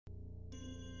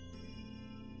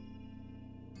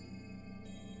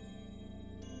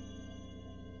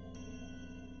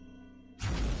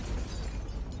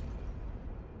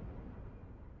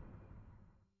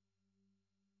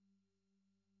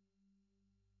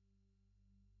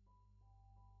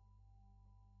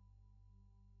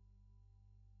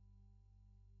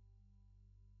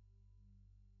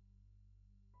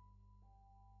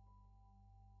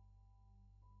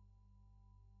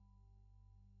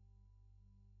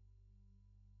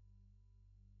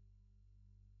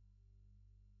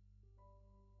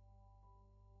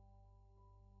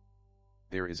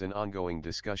there is an ongoing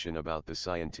discussion about the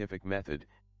scientific method,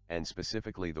 and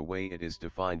specifically the way it is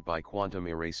defined by Quantum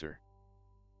Eraser.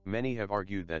 Many have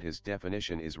argued that his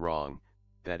definition is wrong,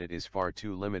 that it is far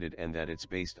too limited and that it's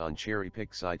based on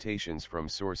cherry-picked citations from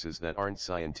sources that aren't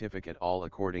scientific at all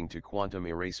according to Quantum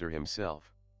Eraser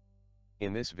himself.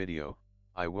 In this video,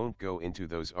 I won't go into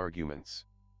those arguments.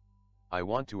 I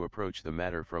want to approach the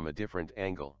matter from a different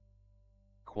angle.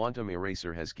 Quantum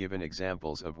Eraser has given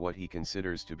examples of what he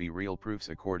considers to be real proofs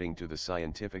according to the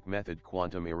scientific method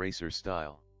Quantum Eraser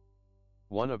style.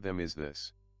 One of them is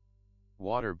this.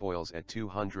 Water boils at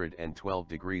 212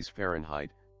 degrees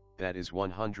Fahrenheit, that is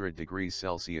 100 degrees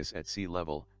Celsius at sea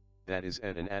level, that is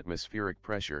at an atmospheric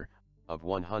pressure of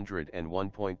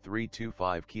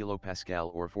 101.325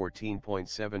 kilopascal or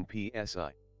 14.7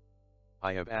 psi.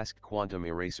 I have asked Quantum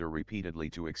Eraser repeatedly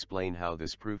to explain how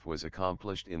this proof was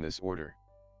accomplished in this order.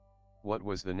 What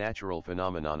was the natural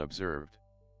phenomenon observed?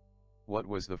 What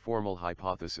was the formal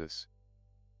hypothesis?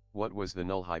 What was the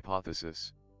null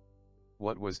hypothesis?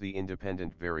 What was the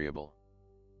independent variable?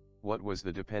 What was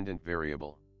the dependent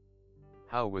variable?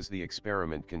 How was the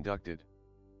experiment conducted?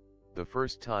 The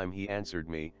first time he answered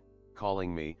me,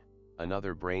 calling me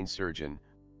another brain surgeon,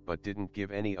 but didn't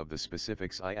give any of the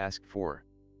specifics I asked for.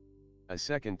 A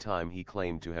second time he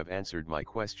claimed to have answered my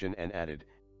question and added,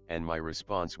 and my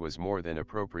response was more than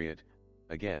appropriate,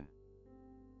 again.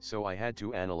 So I had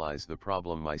to analyze the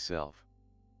problem myself.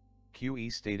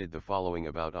 QE stated the following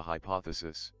about a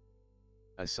hypothesis.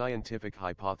 A scientific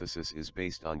hypothesis is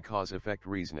based on cause-effect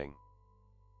reasoning.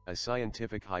 A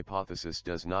scientific hypothesis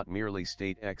does not merely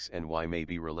state X and Y may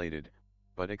be related,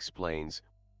 but explains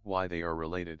why they are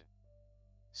related.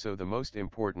 So the most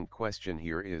important question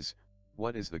here is,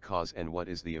 what is the cause and what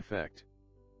is the effect?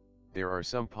 There are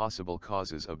some possible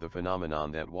causes of the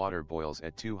phenomenon that water boils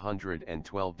at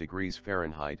 212 degrees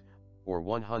Fahrenheit, or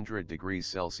 100 degrees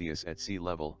Celsius at sea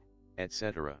level,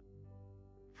 etc.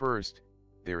 First,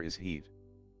 there is heat.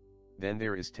 Then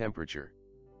there is temperature.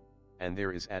 And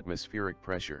there is atmospheric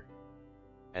pressure.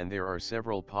 And there are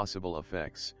several possible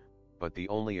effects, but the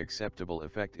only acceptable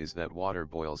effect is that water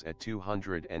boils at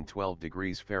 212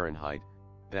 degrees Fahrenheit,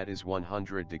 that is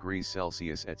 100 degrees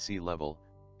Celsius at sea level,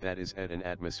 that is at an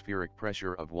atmospheric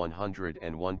pressure of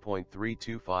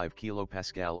 101.325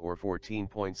 kilopascal or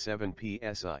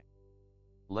 14.7 psi.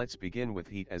 Let's begin with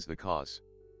heat as the cause.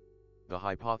 The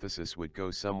hypothesis would go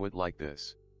somewhat like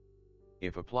this.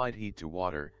 If applied heat to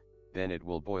water, then it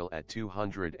will boil at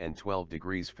 212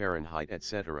 degrees Fahrenheit,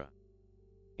 etc.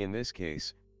 In this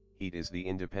case, heat is the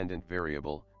independent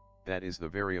variable, that is the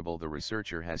variable the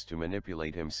researcher has to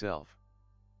manipulate himself.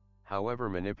 However,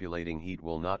 manipulating heat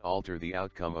will not alter the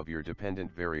outcome of your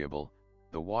dependent variable,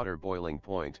 the water boiling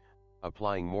point.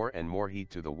 Applying more and more heat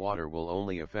to the water will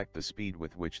only affect the speed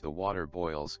with which the water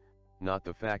boils, not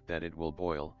the fact that it will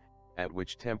boil, at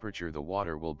which temperature the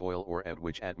water will boil or at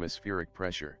which atmospheric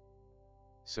pressure.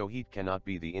 So heat cannot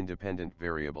be the independent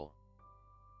variable.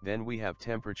 Then we have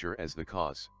temperature as the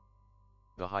cause.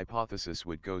 The hypothesis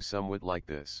would go somewhat like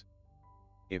this.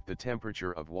 If the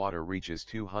temperature of water reaches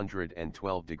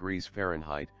 212 degrees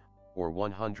Fahrenheit, or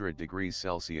 100 degrees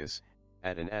Celsius,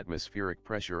 at an atmospheric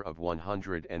pressure of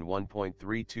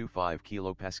 101.325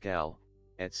 kilopascal,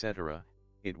 etc.,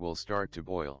 it will start to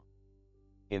boil.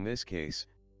 In this case,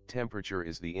 temperature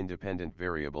is the independent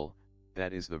variable,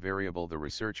 that is the variable the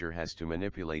researcher has to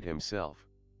manipulate himself.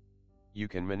 You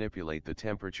can manipulate the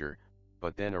temperature,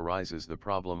 but then arises the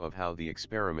problem of how the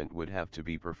experiment would have to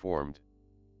be performed.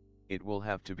 It will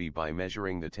have to be by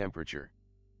measuring the temperature.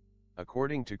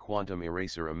 According to Quantum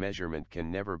Eraser, a measurement can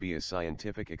never be a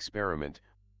scientific experiment,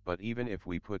 but even if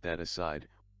we put that aside,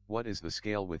 what is the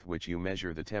scale with which you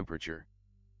measure the temperature?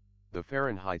 The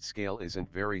Fahrenheit scale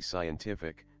isn't very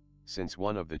scientific, since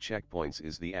one of the checkpoints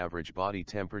is the average body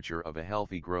temperature of a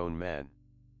healthy grown man.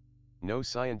 No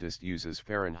scientist uses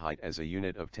Fahrenheit as a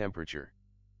unit of temperature.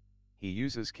 He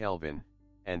uses Kelvin,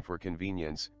 and for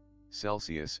convenience,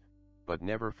 Celsius, but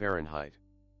never Fahrenheit.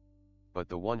 But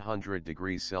the 100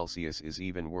 degrees Celsius is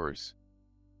even worse.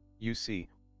 You see,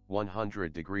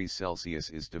 100 degrees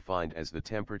Celsius is defined as the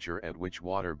temperature at which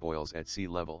water boils at sea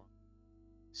level.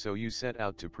 So you set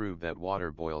out to prove that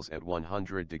water boils at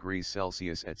 100 degrees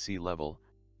Celsius at sea level.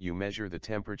 You measure the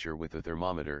temperature with a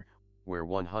thermometer, where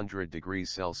 100 degrees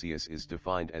Celsius is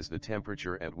defined as the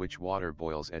temperature at which water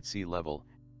boils at sea level,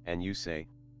 and you say,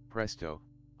 presto,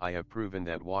 I have proven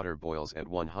that water boils at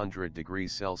 100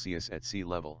 degrees Celsius at sea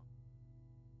level.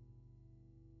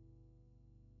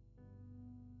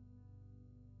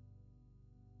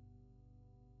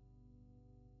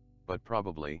 But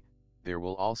probably, there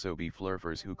will also be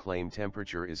flurfers who claim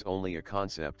temperature is only a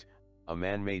concept, a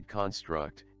man-made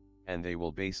construct, and they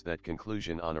will base that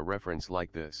conclusion on a reference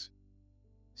like this.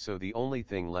 So the only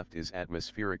thing left is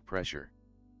atmospheric pressure.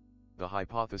 The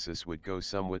hypothesis would go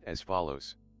somewhat as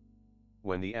follows.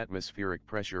 When the atmospheric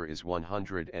pressure is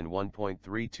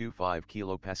 101.325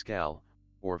 kPa,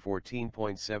 or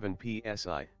 14.7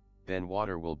 psi, then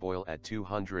water will boil at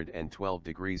 212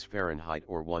 degrees Fahrenheit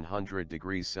or 100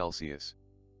 degrees Celsius.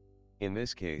 In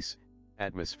this case,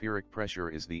 atmospheric pressure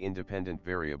is the independent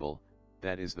variable,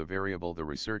 that is the variable the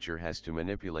researcher has to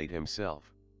manipulate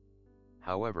himself.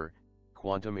 However,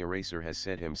 Quantum Eraser has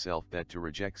said himself that to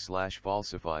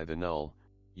reject/falsify the null,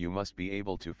 you must be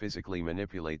able to physically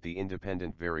manipulate the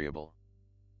independent variable.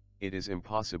 It is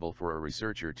impossible for a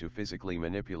researcher to physically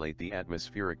manipulate the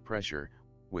atmospheric pressure,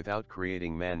 without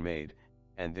creating man-made,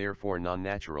 and therefore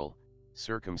non-natural,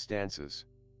 circumstances.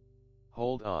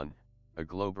 Hold on, a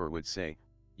glober would say,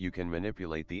 you can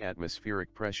manipulate the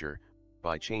atmospheric pressure,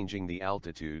 by changing the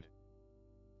altitude.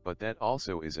 But that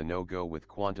also is a no-go with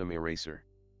Quantum Eraser.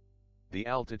 The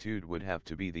altitude would have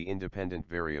to be the independent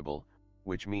variable,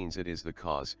 which means it is the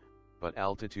cause, but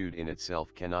altitude in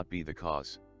itself cannot be the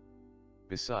cause.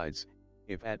 Besides,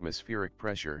 if atmospheric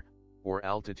pressure, or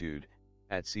altitude,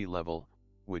 at sea level,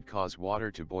 would cause water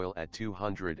to boil at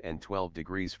 212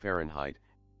 degrees Fahrenheit,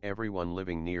 everyone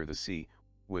living near the sea,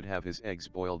 would have his eggs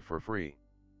boiled for free.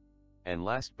 And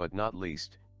last but not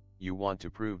least, you want to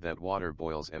prove that water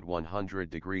boils at 100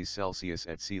 degrees Celsius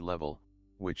at sea level,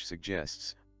 which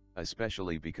suggests,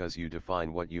 especially because you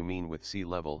define what you mean with sea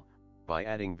level, by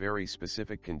adding very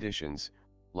specific conditions,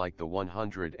 like the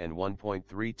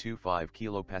 101.325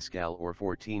 kPa or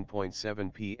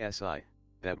 14.7 psi,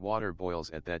 that water boils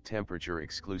at that temperature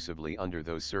exclusively under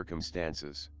those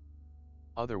circumstances.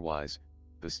 Otherwise,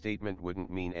 the statement wouldn't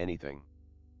mean anything.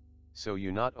 So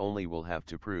you not only will have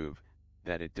to prove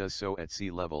that it does so at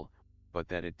sea level, but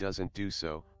that it doesn't do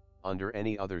so under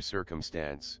any other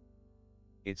circumstance.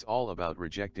 It's all about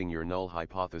rejecting your null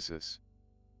hypothesis.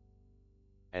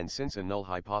 And since a null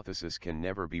hypothesis can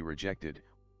never be rejected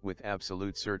with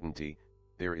absolute certainty,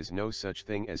 there is no such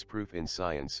thing as proof in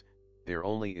science, there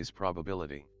only is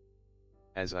probability.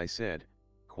 As I said,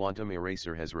 Quantum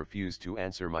Eraser has refused to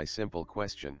answer my simple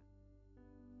question.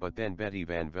 But then Betty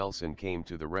Van Velzen came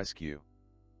to the rescue.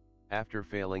 After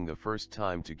failing the first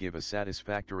time to give a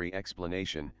satisfactory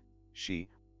explanation, she,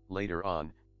 later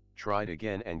on, tried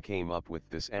again and came up with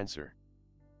this answer.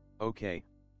 Okay,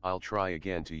 I'll try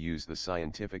again to use the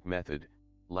scientific method.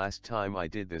 Last time I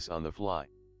did this on the fly.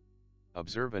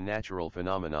 Observe a natural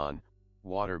phenomenon,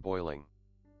 water boiling.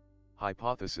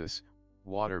 Hypothesis,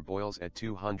 water boils at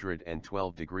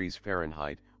 212 degrees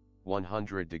Fahrenheit,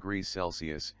 100 degrees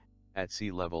Celsius, at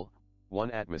sea level, 1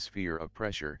 atmosphere of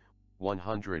pressure,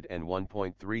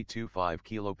 101.325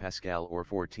 kPa or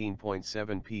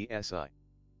 14.7 psi.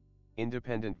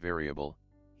 Independent variable,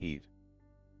 heat.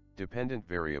 Dependent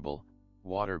variable,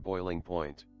 water boiling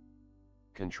point.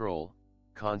 Control,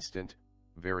 constant,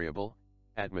 variable,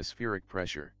 atmospheric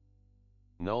pressure.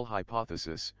 Null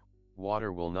hypothesis,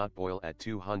 water will not boil at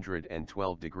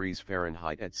 212 degrees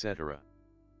Fahrenheit etc.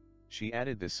 She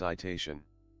added this citation.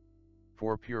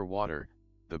 For pure water,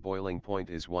 the boiling point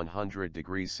is 100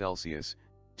 degrees Celsius,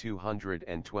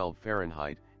 212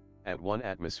 Fahrenheit, at 1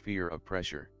 atmosphere of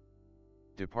pressure.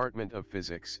 Department of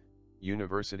Physics,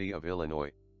 University of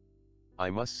Illinois.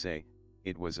 I must say,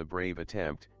 it was a brave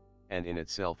attempt, and in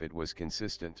itself it was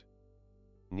consistent.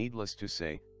 Needless to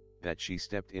say, that she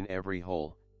stepped in every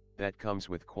hole that comes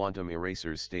with Quantum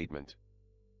Eraser's statement.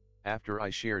 After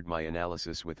I shared my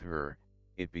analysis with her,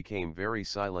 it became very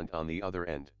silent on the other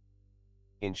end.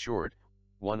 In short,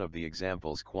 one of the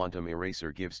examples Quantum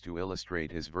Eraser gives to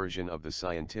illustrate his version of the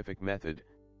scientific method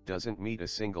doesn't meet a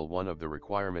single one of the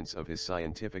requirements of his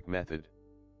scientific method.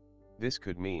 This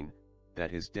could mean that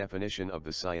his definition of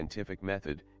the scientific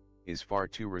method is far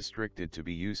too restricted to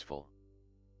be useful.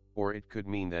 Or it could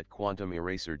mean that Quantum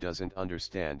Eraser doesn't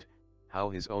understand how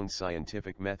his own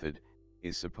scientific method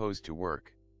is supposed to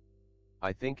work.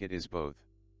 I think it is both.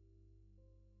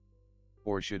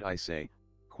 Or should I say,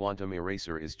 Quantum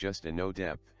Eraser is just a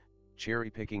no-depth,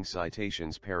 cherry-picking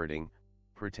citations parroting,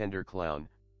 pretender clown,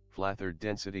 flathered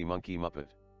density monkey muppet.